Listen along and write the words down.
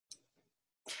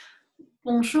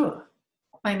Bonjour.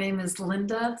 My name is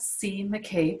Linda C.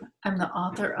 McCabe. I'm the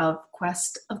author of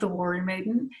Quest of the Warrior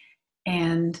Maiden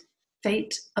and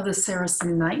Fate of the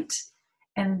Saracen Knight.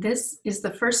 And this is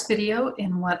the first video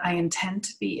in what I intend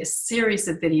to be a series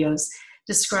of videos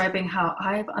describing how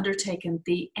I've undertaken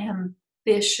the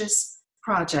ambitious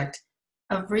project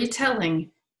of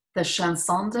retelling the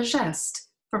Chansons de Geste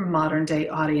for modern day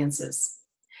audiences.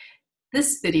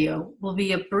 This video will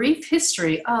be a brief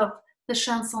history of the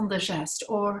Chansons de Geste,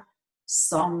 or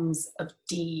songs of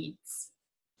deeds.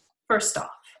 First off,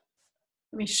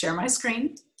 let me share my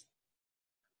screen.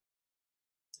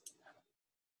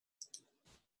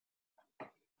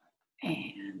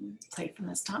 And play from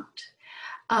the start.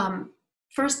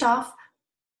 First off,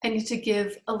 I need to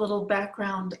give a little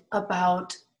background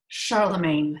about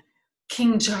Charlemagne,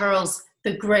 King Charles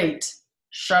the Great,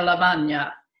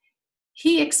 Charlemagne.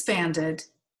 He expanded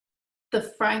the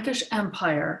Frankish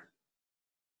Empire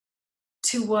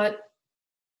to what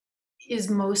is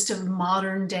most of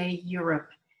modern day Europe.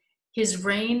 His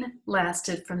reign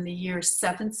lasted from the year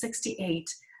 768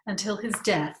 until his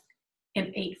death in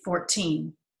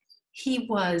 814. He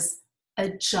was a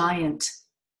giant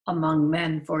among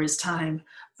men for his time,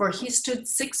 for he stood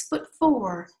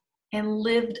 6'4" and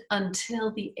lived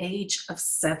until the age of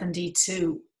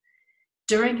 72.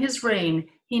 During his reign,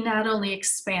 he not only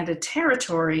expanded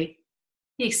territory,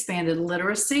 he expanded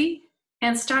literacy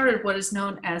and started what is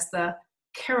known as the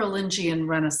Carolingian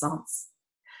Renaissance.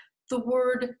 The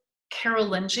word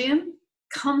Carolingian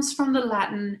comes from the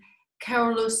Latin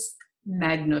Carolus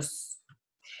Magnus.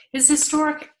 His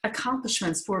historic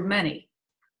accomplishments were many,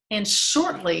 and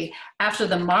shortly after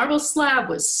the marble slab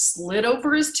was slid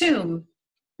over his tomb,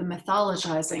 the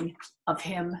mythologizing of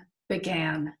him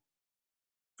began.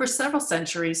 For several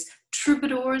centuries,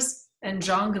 troubadours and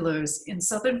jongleurs in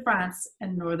southern France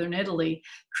and northern Italy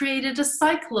created a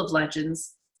cycle of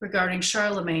legends regarding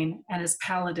Charlemagne and his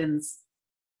paladins.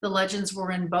 The legends were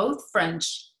in both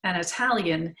French and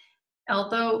Italian,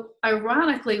 although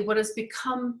ironically what has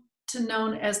become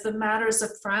known as the Matters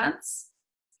of France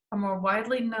are more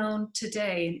widely known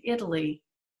today in Italy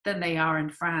than they are in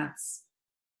France.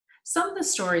 Some of the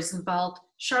stories involved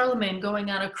Charlemagne going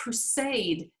on a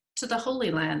crusade to the Holy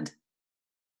Land.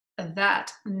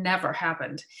 That never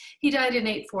happened. He died in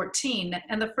 814,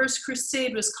 and the first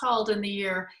crusade was called in the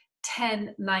year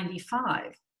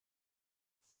 1095.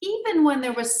 Even when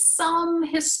there was some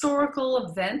historical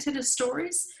event in his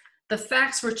stories, the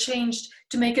facts were changed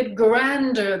to make it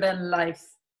grander than life.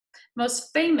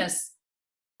 Most famous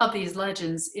of these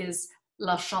legends is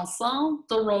La Chanson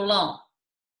de Roland,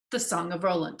 the Song of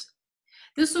Roland.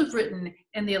 This was written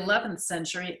in the 11th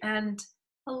century, and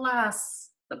alas,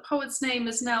 the poet's name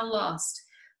is now lost.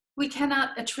 We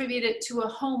cannot attribute it to a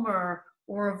Homer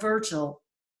or a Virgil.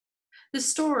 The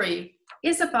story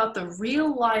is about the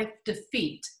real-life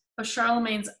defeat of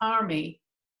Charlemagne's army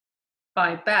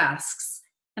by Basques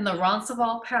in the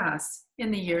Roncesvalles Pass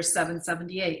in the year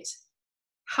 778.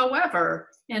 However,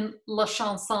 in La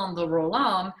Chanson de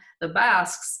Roland, the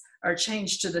Basques are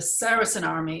changed to the Saracen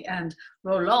army, and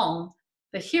Roland,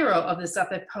 the hero of this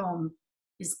epic poem,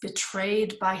 is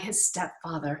betrayed by his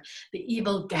stepfather, the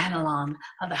evil Ganelon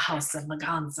of the House of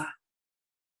Maganza.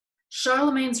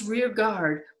 Charlemagne's rear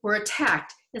guard were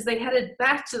attacked as they headed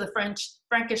back to the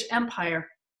Frankish Empire,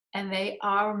 and they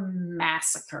are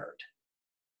massacred.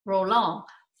 Roland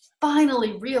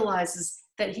finally realizes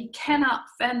that he cannot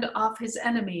fend off his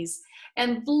enemies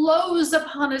and blows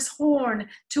upon his horn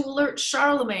to alert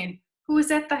Charlemagne, who is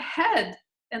at the head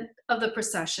of the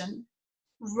procession.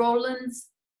 Roland's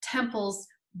temples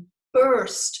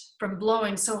burst from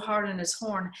blowing so hard on his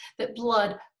horn that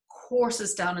blood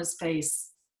courses down his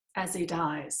face as he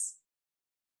dies.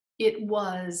 It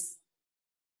was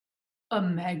a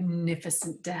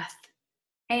magnificent death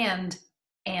and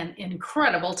an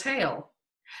incredible tale.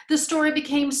 The story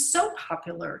became so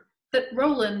popular that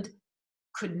Roland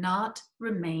could not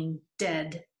remain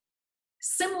dead.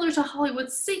 Similar to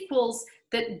Hollywood sequels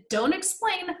that don't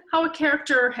explain how a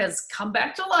character has come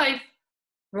back to life,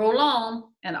 Roland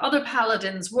and other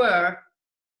paladins were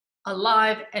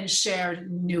alive and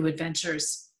shared new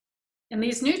adventures. In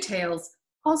these new tales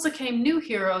also came new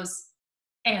heroes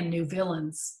and new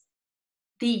villains.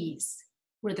 These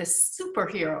were the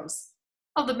superheroes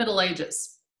of the Middle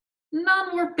Ages.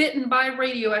 None were bitten by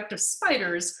radioactive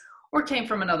spiders or came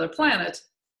from another planet,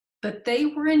 but they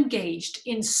were engaged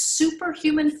in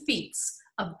superhuman feats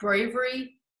of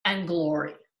bravery and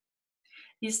glory.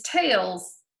 These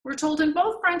tales were told in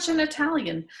both French and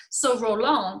Italian, so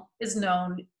Roland is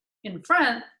known in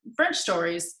French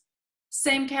stories,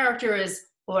 same character as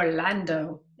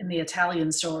Orlando in the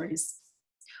Italian stories.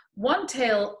 One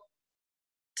tale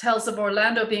tells of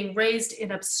Orlando being raised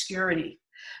in obscurity.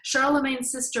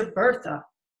 Charlemagne's sister Bertha,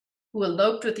 who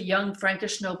eloped with the young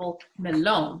Frankish noble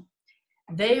Milon,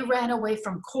 they ran away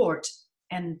from court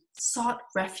and sought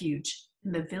refuge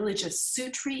in the village of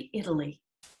Sutri, Italy.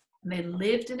 And they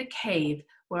lived in a cave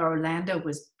where Orlando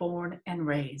was born and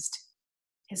raised.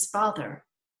 His father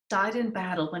died in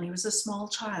battle when he was a small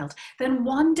child. Then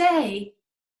one day,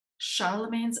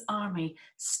 Charlemagne's army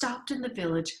stopped in the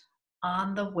village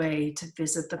on the way to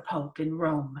visit the Pope in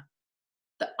Rome.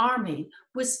 The army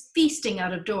was feasting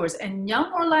out of doors, and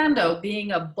young Orlando,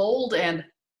 being a bold and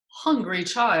hungry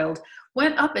child,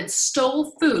 went up and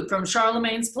stole food from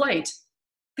Charlemagne's plate.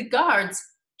 The guards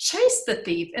chased the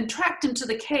thief and tracked him to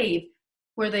the cave,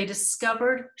 where they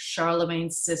discovered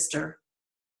Charlemagne's sister.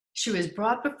 She was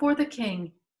brought before the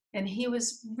king, and he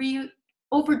was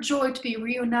overjoyed to be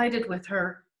reunited with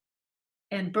her.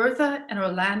 And Bertha and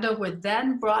Orlando were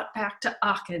then brought back to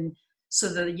Aachen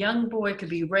so that the young boy could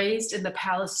be raised in the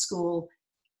palace school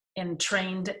and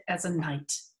trained as a knight.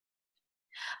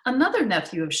 Another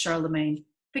nephew of Charlemagne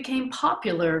became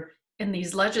popular in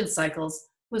these legend cycles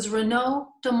was Renaud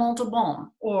de Montauban,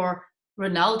 or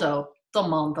Rinaldo de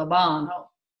Montalbano.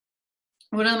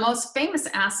 One of the most famous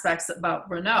aspects about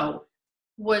Renaud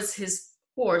was his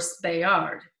horse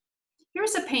Bayard.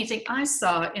 Here's a painting I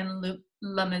saw in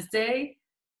Le Musée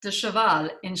de Cheval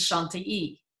in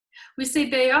Chantilly. We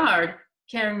see Bayard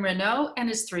carrying Renaud and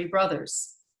his three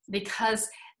brothers because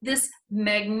this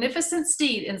magnificent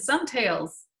steed in some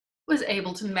tales was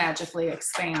able to magically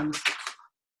expand.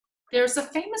 There's a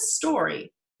famous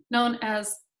story known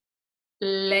as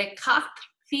Les Quatre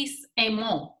Fils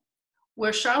Aimants,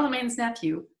 where Charlemagne's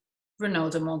nephew, Renaud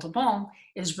de Montauban,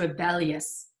 is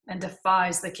rebellious and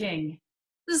defies the king.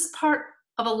 This is part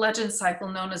of a legend cycle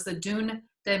known as the Dune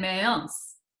des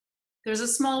Mayence. There's a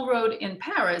small road in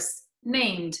Paris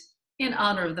named in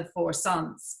honor of the four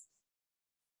sons.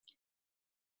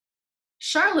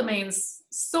 Charlemagne's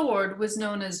sword was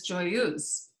known as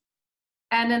Joyeuse,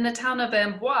 and in the town of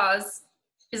Amboise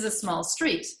is a small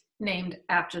street named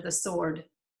after the sword.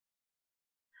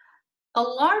 A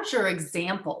larger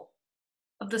example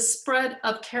of the spread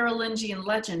of Carolingian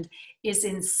legend is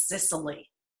in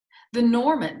Sicily. The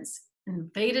Normans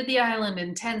invaded the island in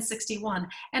 1061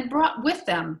 and brought with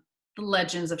them the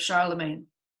legends of Charlemagne.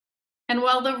 And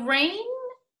while the reign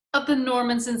of the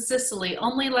Normans in Sicily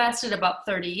only lasted about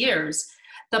 30 years,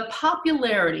 the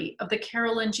popularity of the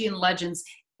Carolingian legends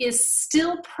is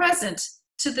still present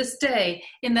to this day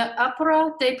in the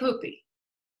Opera dei Pupi.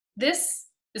 This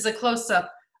is a close-up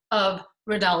of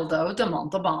Rinaldo de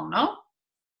Montalbano.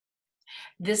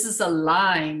 This is a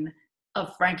line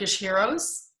of Frankish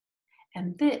heroes.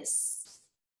 And this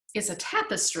is a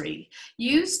tapestry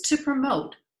used to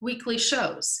promote weekly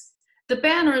shows. The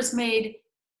banner is made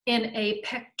in a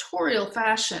pictorial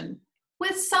fashion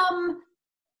with some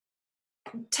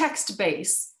text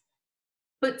base,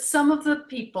 but some of the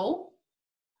people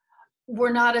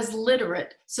were not as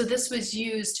literate, so this was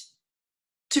used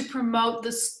to promote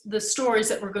the stories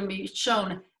that were going to be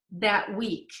shown that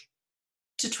week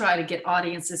to try to get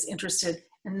audiences interested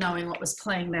in knowing what was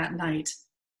playing that night.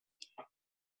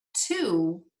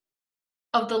 Two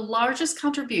of the largest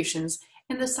contributions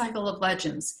in the cycle of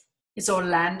legends is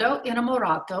Orlando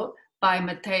Innamorato by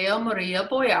Matteo Maria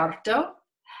Boiardo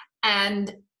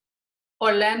and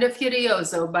Orlando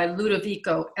Furioso by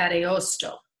Ludovico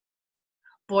Ariosto.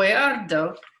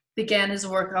 Boiardo began his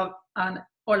work on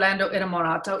Orlando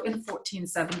Innamorato in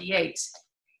 1478.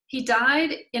 He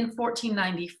died in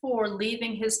 1494,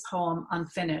 leaving his poem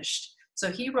unfinished. So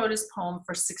he wrote his poem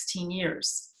for 16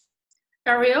 years.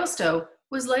 Ariosto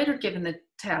was later given the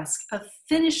task of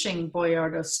finishing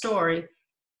Boiardo's story,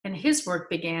 and his work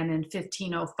began in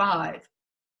 1505.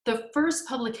 The first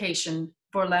publication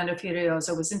of Orlando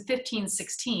Furioso was in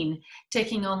 1516,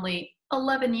 taking only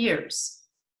 11 years.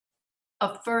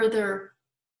 A further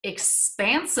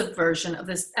expansive version of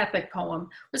this epic poem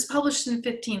was published in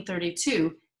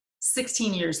 1532,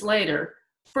 16 years later,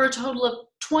 for a total of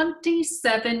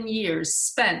 27 years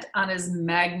spent on his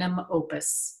magnum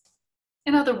opus.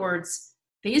 In other words,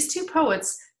 these two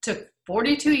poets took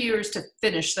 42 years to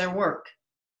finish their work.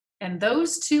 And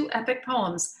those two epic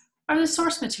poems are the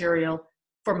source material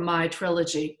for my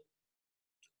trilogy.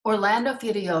 Orlando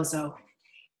Furioso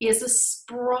is a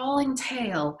sprawling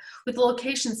tale with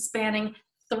locations spanning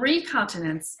 3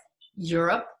 continents,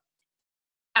 Europe,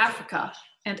 Africa,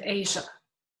 and Asia.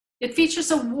 It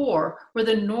features a war where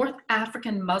the North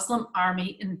African Muslim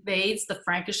army invades the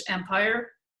Frankish Empire,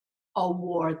 a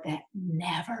war that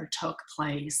never took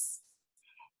place.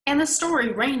 And the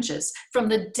story ranges from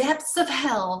the depths of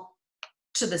hell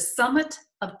to the summit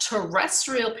of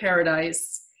terrestrial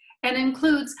paradise and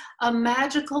includes a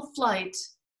magical flight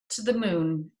to the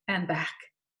moon and back.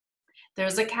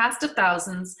 There's a cast of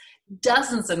thousands,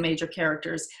 dozens of major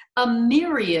characters, a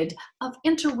myriad of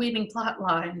interweaving plot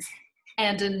lines,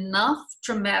 and enough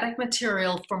dramatic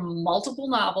material for multiple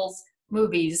novels,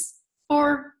 movies,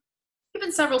 or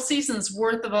even several seasons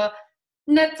worth of a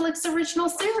Netflix original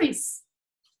series,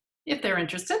 if they're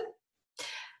interested.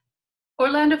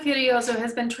 Orlando Furioso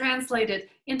has been translated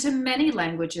into many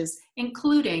languages,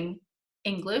 including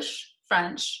English,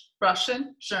 French,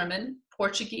 Russian, German,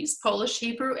 Portuguese, Polish,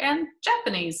 Hebrew, and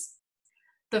Japanese.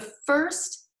 The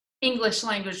first English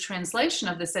language translation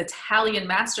of this Italian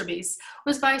masterpiece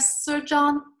was by Sir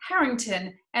John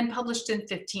Harington and published in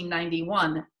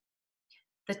 1591.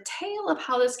 The tale of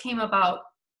how this came about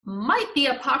might be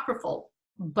apocryphal,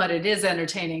 but it is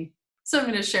entertaining, so I'm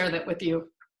going to share that with you.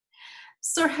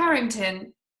 Sir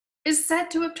Harington is said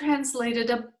to have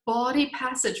translated a bawdy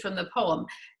passage from the poem,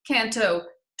 Canto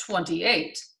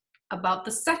 28, about the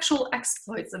sexual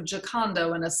exploits of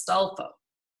Giocondo and Astolfo,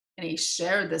 and he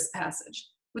shared this passage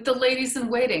with the ladies in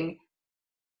waiting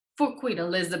for Queen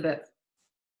Elizabeth.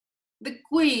 The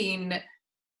Queen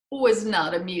was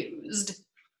not amused.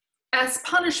 As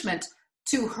punishment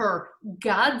to her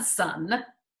godson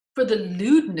for the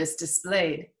lewdness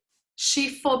displayed, she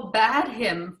forbade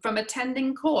him from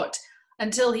attending court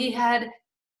until he had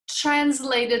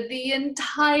translated the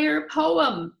entire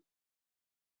poem.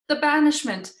 The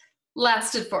banishment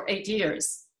lasted for 8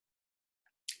 years.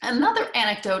 Another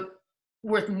anecdote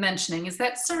worth mentioning is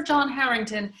that Sir John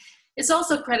Harington is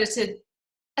also credited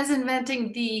as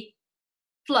inventing the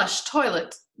flush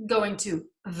toilet, going to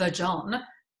the John,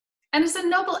 and is a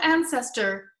noble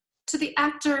ancestor to the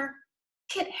actor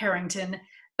Kit Harington,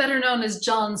 better known as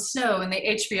Jon Snow in the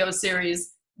HBO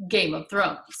series Game of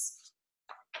Thrones.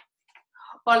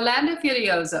 Orlando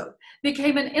Furioso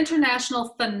became an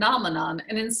international phenomenon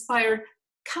and inspired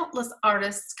countless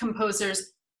artists,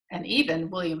 composers, and even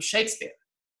William Shakespeare.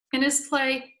 In his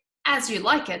play, As You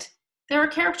Like It, there are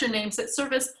character names that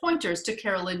serve as pointers to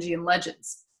Carolingian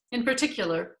legends, in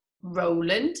particular,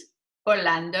 Roland,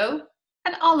 Orlando,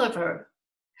 and Oliver.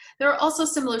 There are also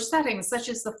similar settings, such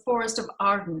as the Forest of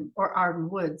Arden or Arden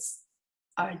Woods,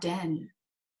 Ardennes.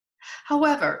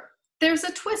 However, there's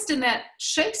a twist in that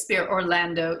Shakespeare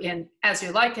Orlando in As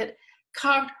You Like It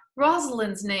carved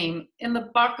Rosalind's name in the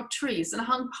bark of trees and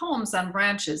hung poems on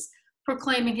branches,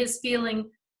 proclaiming his feeling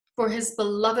for his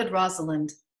beloved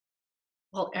Rosalind,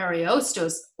 while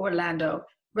Ariosto's Orlando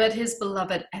read his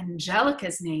beloved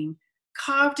Angelica's name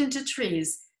carved into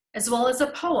trees, as well as a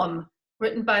poem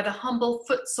written by the humble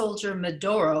foot soldier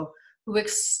Medoro, who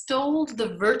extolled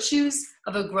the virtues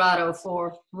of a grotto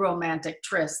for romantic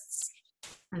trysts.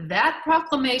 That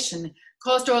proclamation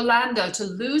caused Orlando to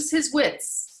lose his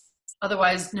wits,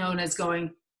 otherwise known as going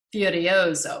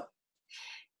furioso.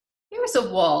 Here's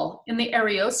a wall in the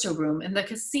Ariosto room in the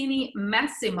Casini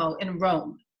Massimo in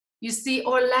Rome. You see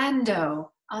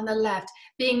Orlando on the left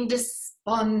being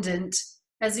despondent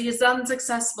as he is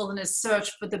unsuccessful in his search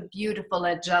for the beautiful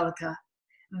Angelica.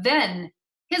 Then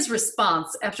his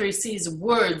response after he sees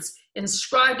words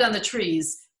inscribed on the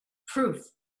trees, proof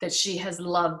that she has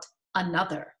loved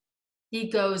another. He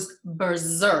goes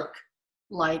berserk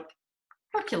like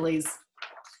Hercules.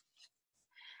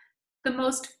 The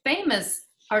most famous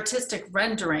artistic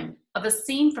rendering of a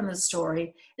scene from the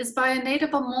story is by a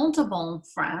native of Montauban,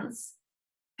 France,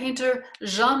 painter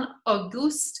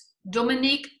Jean-Auguste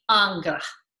Dominique Ingres.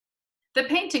 The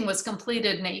painting was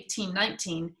completed in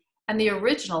 1819, and the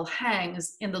original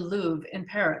hangs in the Louvre in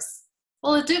Paris,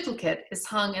 while a duplicate is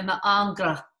hung in the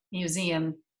Ingres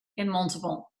Museum in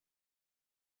Montauban.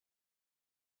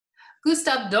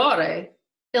 Gustave Doré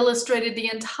illustrated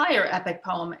the entire epic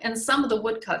poem, and some of the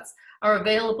woodcuts are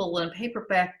available in a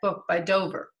paperback book by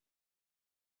Dover.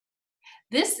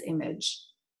 This image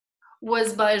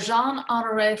was by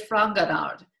Jean-Honoré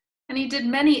Fragonard, and he did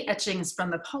many etchings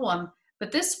from the poem,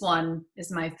 but this one is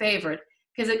my favorite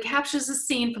because it captures a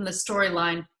scene from the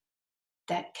storyline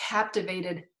that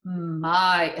captivated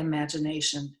my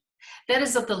imagination. That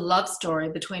is of the love story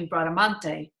between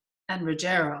Bradamante and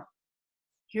Rogero.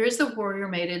 Here's the warrior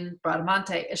maiden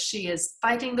Bradamante as she is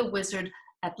fighting the wizard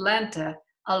Atalanta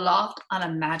aloft on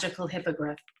a magical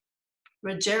hippogriff.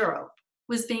 Rogero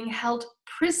was being held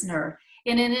prisoner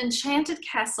in an enchanted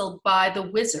castle by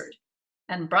the wizard,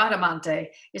 and Bradamante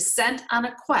is sent on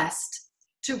a quest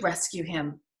to rescue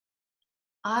him.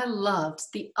 I loved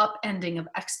the upending of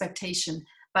expectation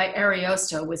by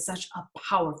Ariosto with such a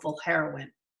powerful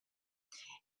heroine.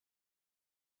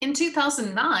 In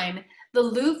 2009, the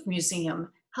Louvre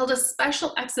Museum held a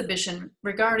special exhibition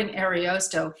regarding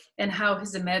Ariosto and how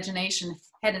his imagination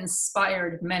had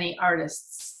inspired many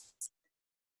artists.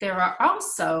 There are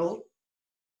also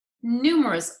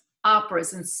numerous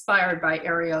operas inspired by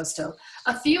Ariosto.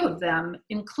 A few of them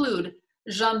include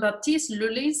Jean-Baptiste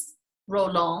Lully's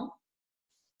Roland,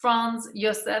 Franz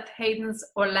Joseph Haydn's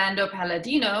Orlando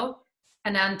Palladino,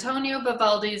 and Antonio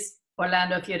Vivaldi's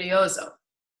Orlando Furioso.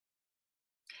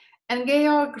 And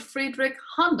Georg Friedrich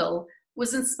Handel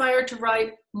was inspired to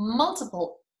write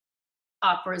multiple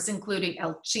operas, including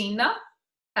Elcina,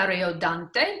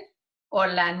 Ariodante,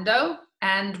 Orlando,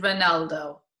 and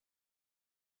Rinaldo.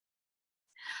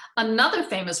 Another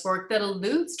famous work that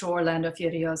alludes to Orlando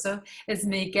Furioso is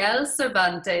Miguel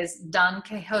Cervantes' Don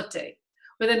Quixote,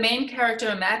 where the main character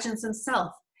imagines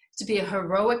himself to be a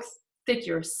heroic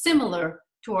figure similar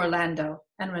to Orlando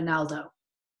and Rinaldo.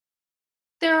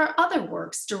 There are other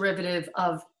works derivative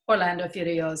of Orlando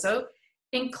Furioso,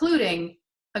 including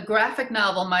a graphic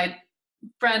novel my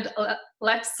friend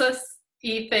Alexis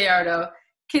E. Fajardo,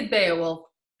 Kid Beowulf,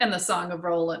 and the Song of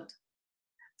Roland.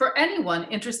 For anyone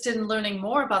interested in learning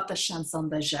more about the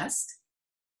Chansons de Geste,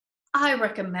 I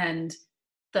recommend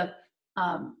the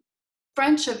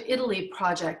French of Italy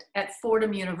project at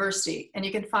Fordham University, and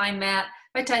you can find that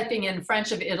by typing in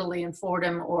French of Italy in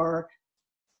Fordham or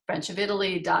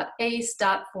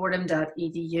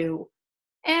frenchofitaly.ace.fordham.edu,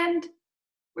 and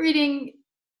reading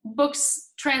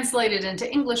books translated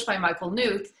into English by Michael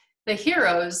Newth, the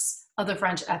heroes of the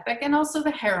French epic and also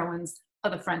the heroines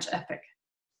of the French epic.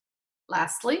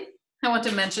 Lastly, I want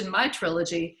to mention my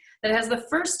trilogy that has the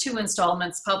first 2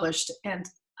 installments published, and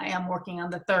I am working on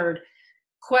the third,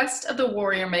 Quest of the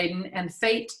Warrior Maiden and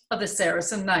Fate of the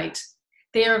Saracen Knight.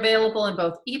 They are available in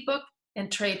both ebook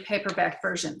and trade paperback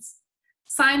versions.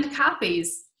 Signed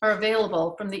copies are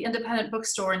available from the independent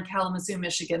bookstore in Kalamazoo,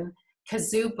 Michigan,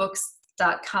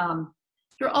 kazoobooks.com.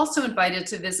 You're also invited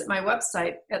to visit my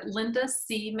website at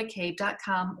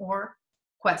lindacmccabe.com or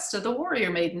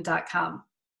questofthewarriormaiden.com.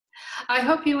 I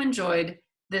hope you enjoyed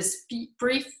this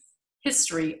brief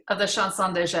history of the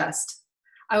Chansons de Geste.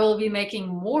 I will be making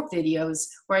more videos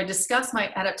where I discuss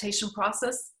my adaptation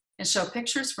process and show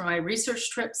pictures from my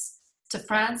research trips to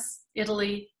France,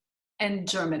 Italy, and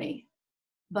Germany.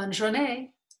 Bonne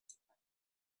journée.